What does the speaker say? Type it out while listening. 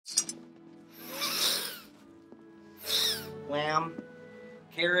ham,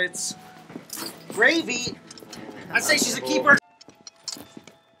 carrots, gravy. I'd say she's a keeper.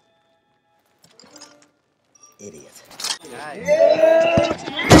 Idiot.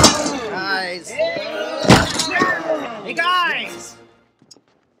 Guys. Hey guys!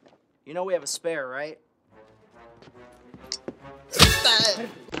 You know we have a spare, right?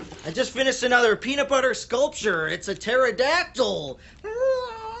 I just finished another peanut butter sculpture. It's a pterodactyl.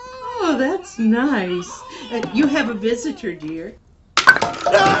 Oh, that's nice. You have a visitor, dear.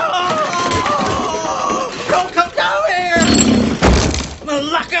 No! Don't come down here!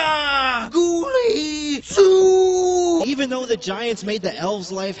 Malaka! Ghoulie! Zoo! Even though the giants made the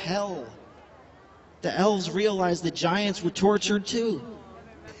elves' life hell, the elves realized the giants were tortured too.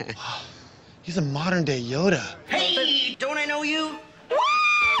 He's a modern-day Yoda. Hey, don't I know you?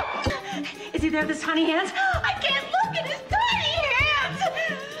 Is he there, this tiny hands? I can't look at his tiny hands!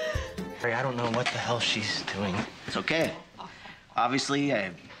 I don't know what the hell she's doing. It's okay. Obviously,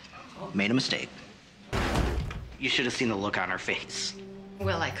 I made a mistake. You should have seen the look on her face.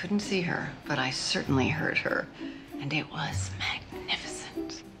 Well, I couldn't see her, but I certainly heard her. And it was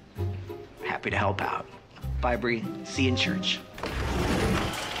magnificent. Happy to help out. Bye, Bree. See you in church.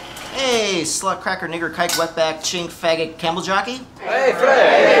 Hey, slut, cracker, nigger, kike, wetback, chink, faggot, camel jockey. Hey,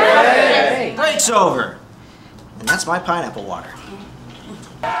 Fred! Break's over. And that's my pineapple water.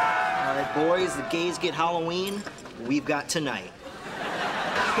 All right, boys, the gays get Halloween. We've got tonight.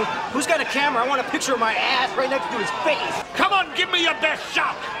 Who's got a camera? I want a picture of my ass right next to his face. Come on, give me your best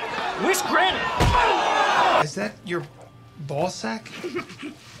shot! Wish granted. Is that your ball sack?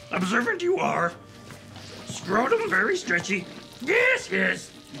 Observant you are. Scrotum very stretchy. Yes,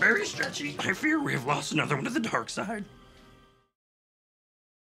 very stretchy. I fear we have lost another one to the dark side.